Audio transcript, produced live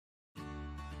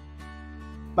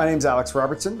My name's Alex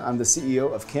Robertson. I'm the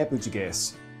CEO of Camp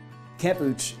Oochagace. Camp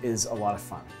Ooch is a lot of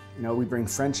fun. You know, we bring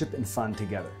friendship and fun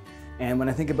together. And when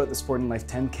I think about the Sport and Life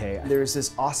 10K, there's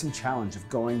this awesome challenge of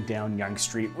going down Yonge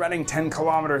Street, running 10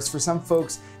 kilometers. For some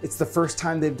folks, it's the first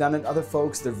time they've done it. Other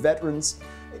folks, they're veterans.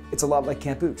 It's a lot like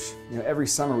Camp Ooch. You know, every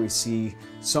summer we see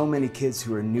so many kids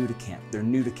who are new to camp. They're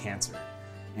new to cancer.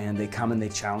 And they come and they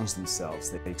challenge themselves.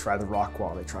 They try the rock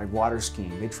wall, they try water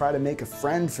skiing, they try to make a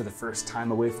friend for the first time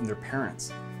away from their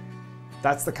parents.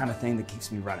 That's the kind of thing that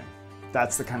keeps me running.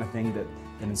 That's the kind of thing that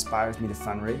inspires me to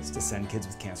fundraise, to send kids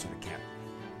with cancer to camp.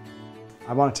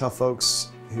 I want to tell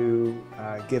folks who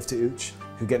give to Ooch,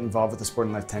 who get involved with the Sport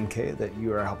and Life 10K, that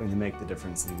you are helping to make the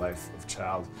difference in the life of a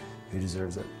child who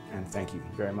deserves it. And thank you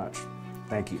very much.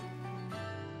 Thank you.